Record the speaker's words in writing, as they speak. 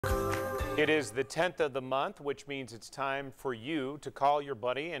It is the 10th of the month, which means it's time for you to call your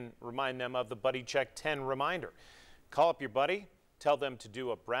buddy and remind them of the Buddy Check 10 reminder. Call up your buddy, tell them to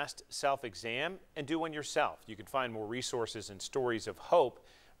do a breast self-exam, and do one yourself. You can find more resources and stories of hope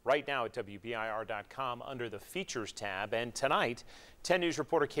right now at WBIR.com under the Features tab. And tonight, 10 News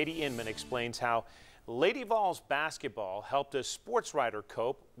reporter Katie Inman explains how Lady Vols Basketball helped a sports writer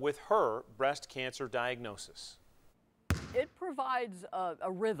cope with her breast cancer diagnosis. It provides a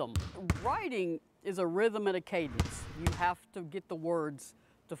rhythm. Writing is a rhythm and a cadence. You have to get the words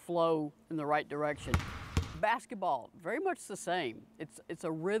to flow in the right direction. Basketball, very much the same. It's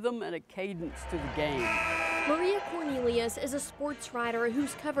a rhythm and a cadence to the game. Maria Cornelius is a sports writer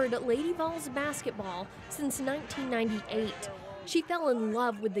who's covered Lady Vols Basketball since 1998. She fell in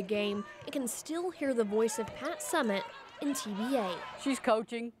love with the game and can still hear the voice of Pat Summit in TBA. She's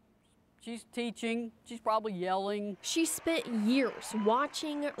coaching. She's teaching, she's probably yelling. She spent years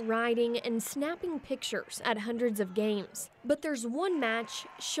watching, writing, and snapping pictures at hundreds of games. But there's one match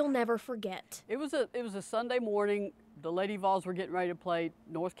she'll never forget. It was a Sunday morning. The Lady Vols were getting ready to play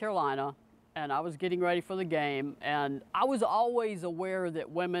North Carolina, and I was getting ready for the game, and I was always aware that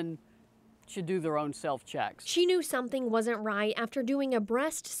women should do their own self-checks. She knew something wasn't right after doing a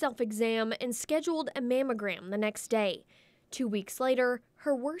breast self-exam and scheduled a mammogram the next day. 2 weeks later,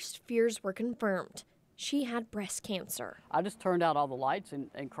 her worst fears were confirmed. She had breast cancer. I just turned out all the lights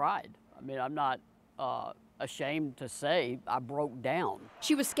and cried. I mean, I'm not ashamed to say I broke down.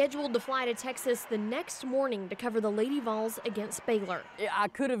 She was scheduled to fly to Texas the next morning to cover the Lady Vols against Baylor. I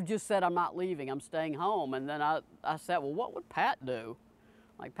could have just said, I'm not leaving, I'm staying home. And then I said, well, what would Pat do?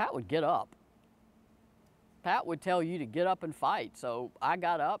 Like, Pat would get up. Pat would tell you to get up and fight. So I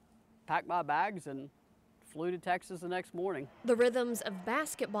got up, packed my bags, and flew to Texas the next morning. The rhythms of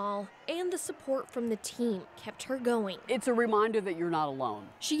basketball and the support from the team kept her going. It's a reminder that you're not alone.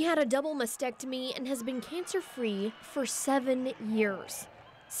 She had a double mastectomy and has been cancer-free for 7 years.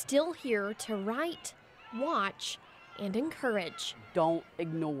 Still here to write, watch, and encourage. Don't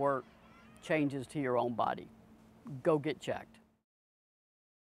ignore changes to your own body. Go get checked.